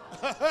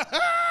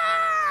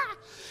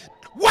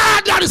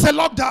 Why there is a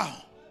lockdown?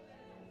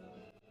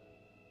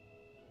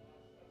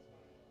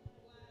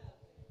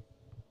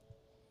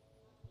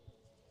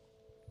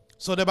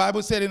 So the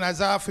Bible said in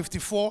Isaiah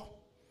 54,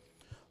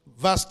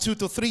 verse 2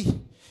 to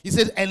 3, he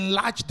said,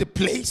 enlarge the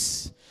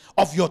place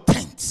of your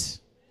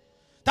tent.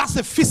 That's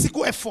a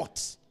physical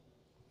effort.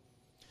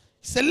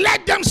 He said,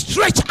 let them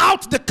stretch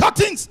out the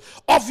curtains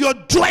of your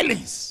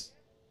dwellings.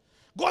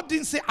 God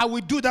didn't say, I will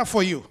do that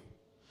for you.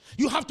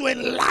 You have to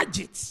enlarge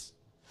it.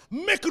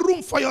 Make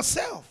room for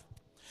yourself.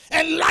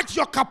 Enlarge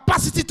your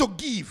capacity to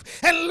give.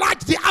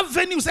 Enlarge the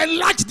avenues.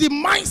 Enlarge the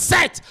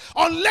mindset.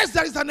 Unless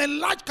there is an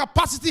enlarged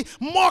capacity,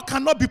 more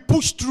cannot be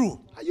pushed through.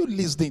 Are you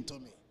listening to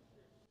me?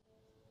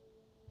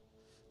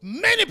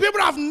 Many people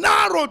have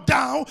narrowed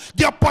down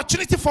the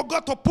opportunity for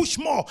God to push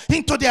more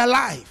into their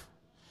life.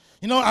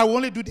 You know, I will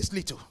only do this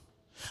little.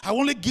 I will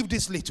only give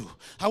this little.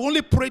 I will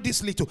only pray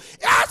this little.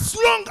 As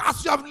long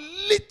as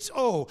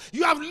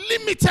you have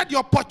limited the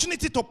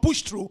opportunity to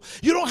push through,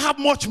 you don't have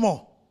much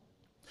more.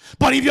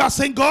 But if you are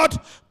saying, God,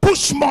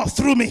 push more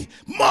through me,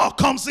 more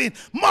comes in,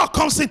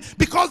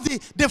 because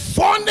the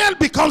funnel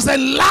becomes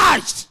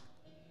enlarged.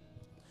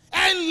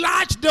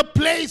 Enlarge the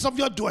place of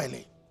your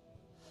dwelling.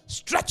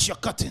 Stretch your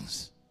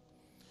curtains.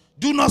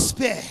 Do not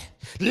spare.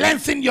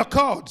 Lengthen your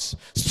cords.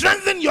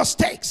 Strengthen your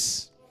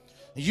stakes.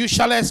 You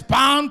shall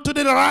expand to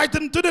the right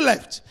and to the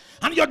left,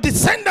 and your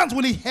descendants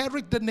will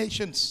inherit the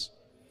nations.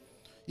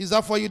 Is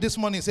that for you this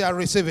morning? Say, I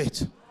receive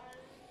it.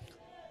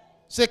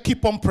 Say,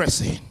 keep on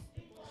pressing.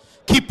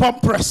 Keep on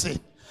pressing.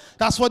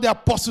 That's what the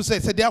apostle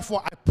said. Say,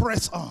 therefore, I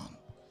press on.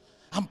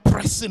 I'm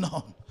pressing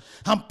on.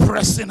 I'm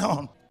pressing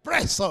on.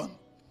 Press on.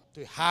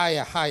 To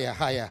higher, higher,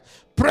 higher.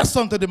 Press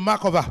on to the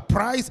mark of a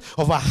prize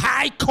of a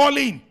high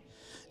calling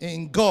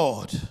in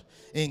God,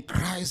 in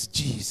Christ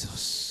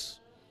Jesus.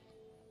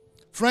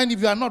 Friend,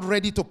 if you are not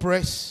ready to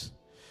press,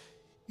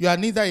 you are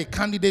neither a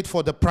candidate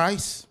for the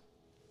prize,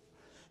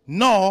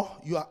 nor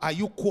are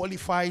you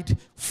qualified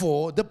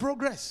for the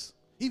progress.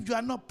 If you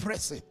are not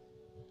pressing,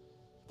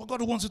 but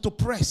God wants you to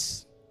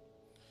press.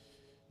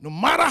 No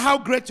matter how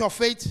great your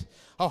faith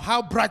or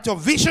how bright your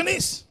vision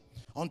is,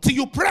 until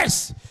you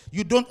press,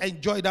 you don't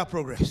enjoy that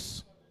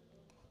progress.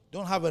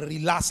 Don't have a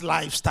relaxed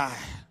lifestyle.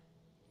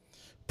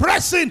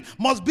 Pressing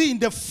must be in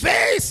the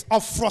face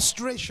of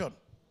frustration.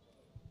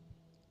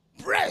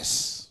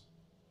 Press.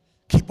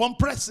 Keep on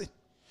pressing.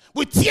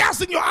 With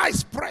tears in your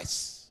eyes,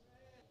 press.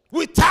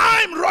 With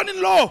time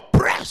running low,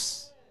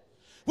 press.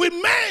 With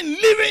men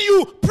leaving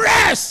you,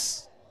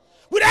 press.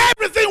 With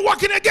everything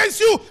working against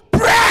you,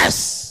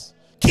 press.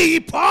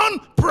 Keep on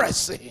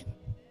pressing.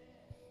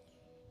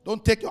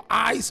 Don't take your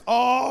eyes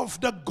off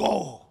the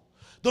goal.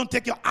 Don't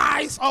take your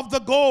eyes off the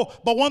goal.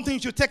 But one thing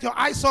you should take your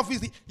eyes off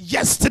is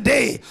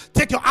yesterday.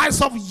 Take your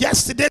eyes off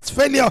yesterday's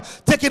failure.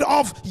 Take it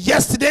off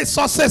yesterday's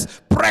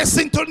success. Press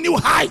into new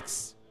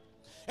heights.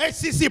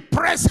 HCC,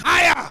 press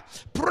higher.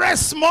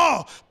 Press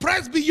more.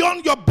 Press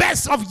beyond your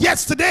best of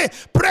yesterday.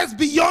 Press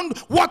beyond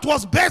what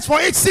was best for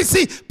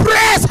HCC.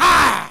 Press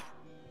higher.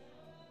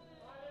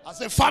 As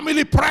a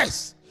family,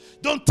 press.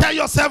 Don't tell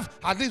yourself,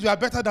 at least we are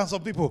better than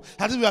some people.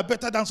 At least we are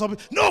better than some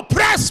people. No,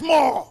 press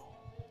more.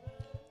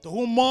 To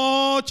whom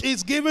much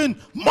is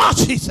given,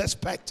 much is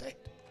expected.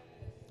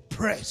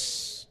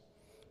 Press.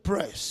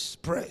 Press,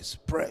 press,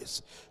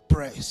 press,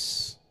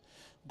 press.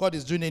 God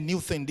is doing a new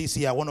thing this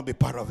year. I want to be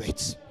part of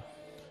it.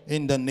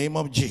 In the name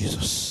of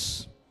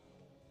Jesus.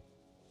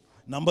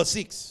 Number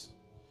 6.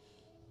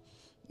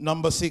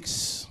 Number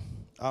 6.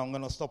 I'm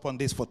going to stop on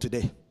this for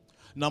today.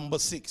 Number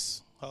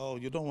 6. Oh,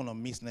 you don't want to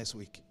miss next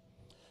week.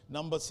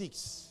 Number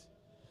 6.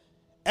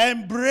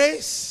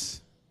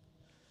 Embrace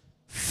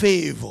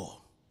favor.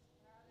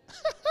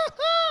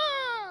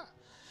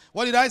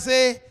 What did I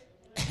say?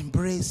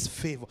 Embrace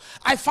favor.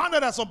 I found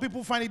out that some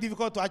people find it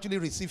difficult to actually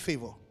receive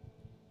favor.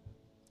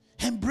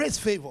 Embrace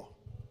favor.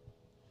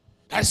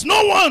 There's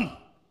no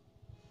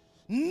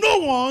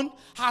one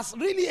has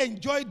really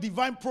enjoyed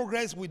divine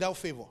progress without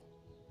favor.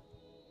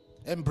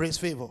 Embrace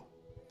favor.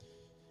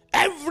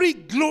 Every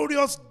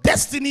glorious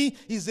destiny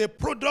is a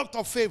product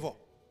of favor.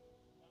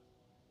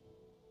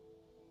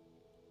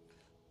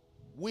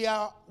 We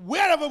are,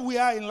 wherever we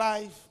are in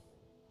life,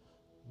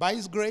 by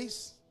His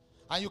grace,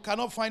 and you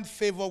cannot find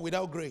favor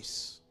without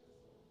grace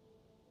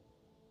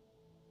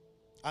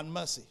and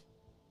mercy.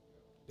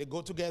 They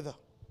go together.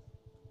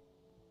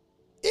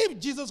 If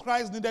Jesus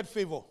Christ needed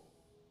favor,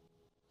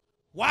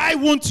 why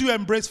won't you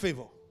embrace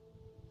favor?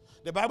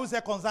 The Bible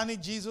said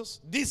concerning Jesus,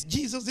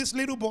 this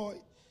little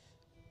boy,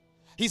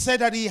 he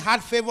said that he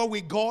had favor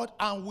with God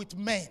and with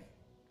men.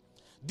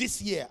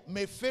 This year,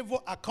 may favor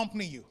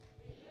accompany you.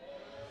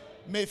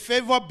 May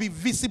favor be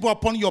visible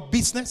upon your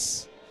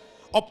business,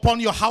 upon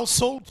your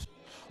household,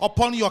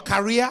 upon your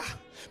career.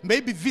 May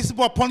be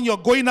visible upon your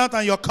going out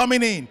and your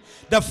coming in.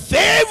 The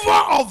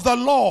favor of the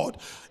Lord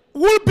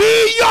will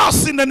be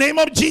yours in the name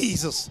of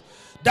Jesus.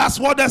 That's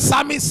what the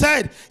psalmist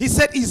said. He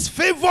said his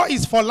favor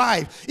is for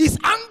life. His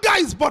anger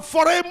is but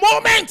for a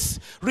moment.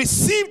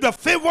 Receive the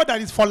favor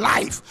that is for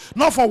life,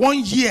 not for 1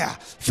 year.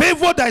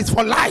 Favor that is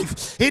for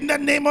life. In the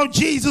name of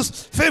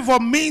Jesus, favor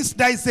means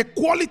there is a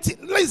quality.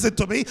 Listen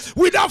to me.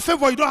 Without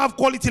favor, you don't have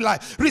quality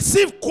life.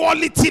 Receive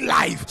quality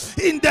life.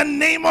 In the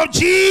name of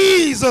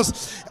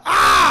Jesus.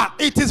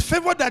 It is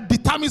favor that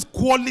determines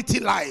quality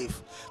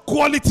life.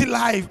 Quality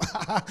life.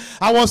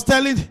 I was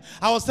telling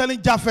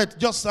Japhet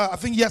just I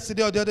think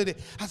yesterday or the other day.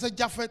 I said,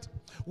 Japhet,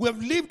 we have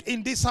lived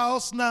in this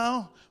house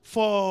now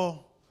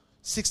for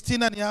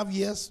 16 and a half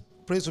years.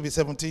 Praise will be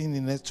 17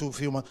 in the next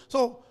few months.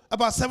 So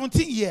about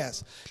 17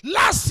 years.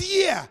 Last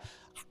year,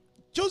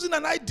 Josie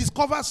and I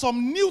discovered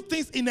some new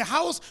things in the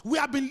house we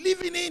have been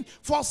living in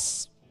for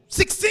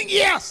 16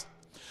 years.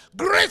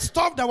 Great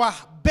stuff that were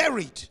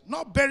buried,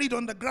 not buried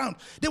on the ground.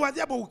 They were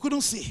there, but we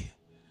couldn't see.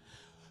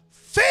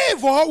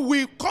 Favor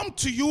will come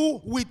to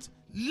you with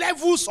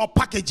levels of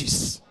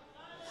packages.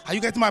 Are you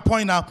getting my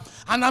point now?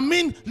 And I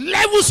mean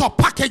levels of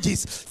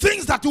packages.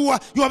 Things that you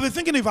have been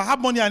thinking, if I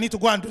have money, I need to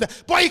go and do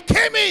that. But it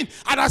came in,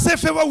 and I said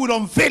favor will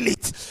unveil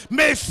it.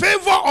 May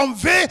favor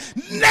unveil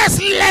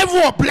next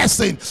level of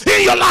blessing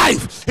in your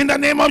life. In the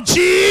name of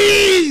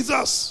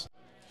Jesus.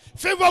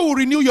 Favor will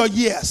renew your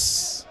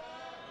years.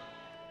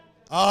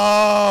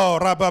 Oh,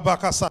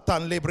 Rababaka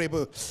Satan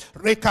Lebrebo.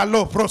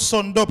 Rekalo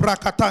Prosondo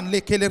Brakatan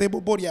Lekelerebo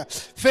Boria.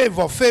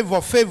 Favor, favor,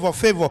 favor,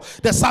 favor.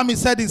 The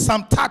psalmist said in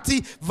Psalm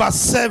 30, verse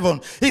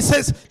 7. He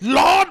says,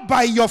 Lord,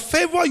 by your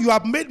favor you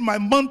have made my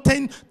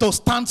mountain to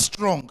stand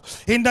strong.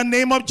 In the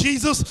name of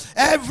Jesus,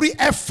 every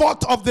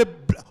effort of the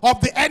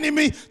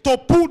enemy to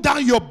pull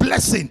down your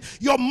blessing,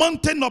 your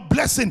mountain of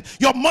blessing,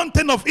 your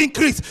mountain of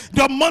increase,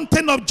 your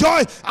mountain of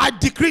joy, I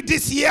decree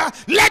this year,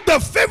 let the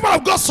favor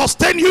of God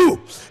sustain you.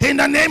 In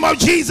the name of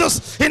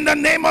Jesus, in the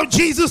name of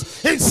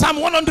Jesus. In Psalm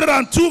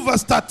 102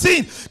 verse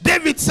 13,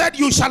 David said,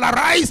 you shall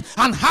arise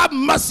and have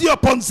mercy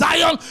upon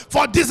Zion,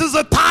 for this is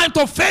a time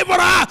to favor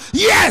her.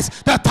 Yes,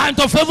 the time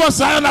to favor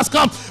Zion has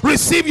come.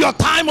 Receive your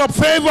time of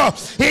favor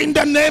in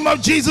the name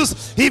of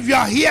Jesus. If you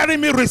are hearing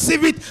me,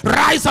 receive it.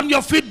 Rise on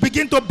your feet,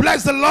 begin to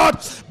bless the Lord.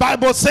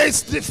 Bible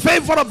says the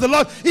favor of the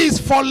Lord is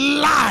for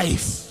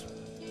life.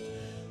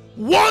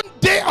 1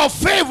 day of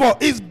favor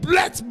is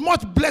blessed,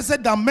 much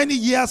blessed than many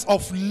years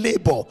of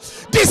labor.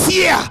 This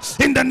year,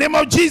 in the name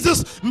of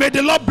Jesus, may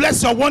the Lord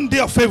bless your 1 day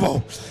of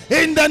favor.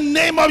 In the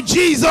name of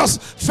Jesus,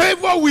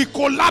 favor will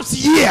collapse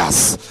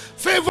years.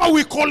 Favor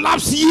will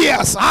collapse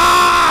years.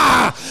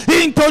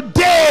 Into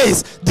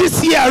days.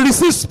 This year,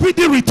 receive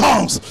speedy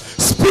returns.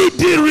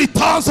 Speedy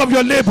returns of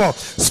your labor.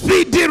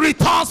 Speedy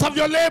returns of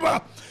your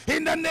labor.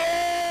 In the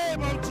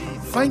name of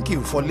Jesus. Thank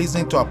you for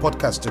listening to our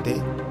podcast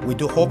today. We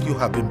do hope you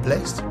have been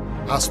blessed.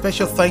 Our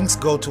special thanks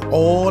go to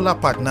all our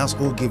partners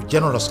who give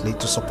generously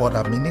to support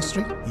our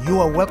ministry. You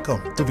are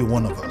welcome to be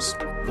one of us.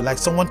 If you'd like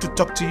someone to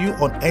talk to you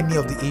on any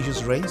of the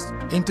issues raised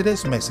in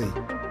today's message,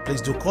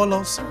 please do call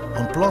us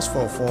on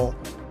 +44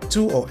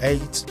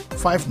 208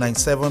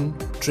 597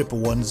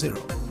 1110,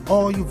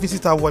 or you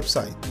visit our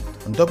website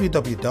on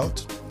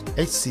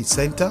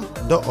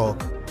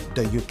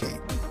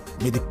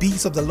www.hccenter.org.uk. May the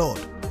peace of the Lord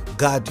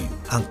guard you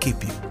and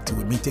keep you till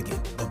we meet again.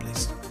 God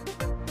bless you.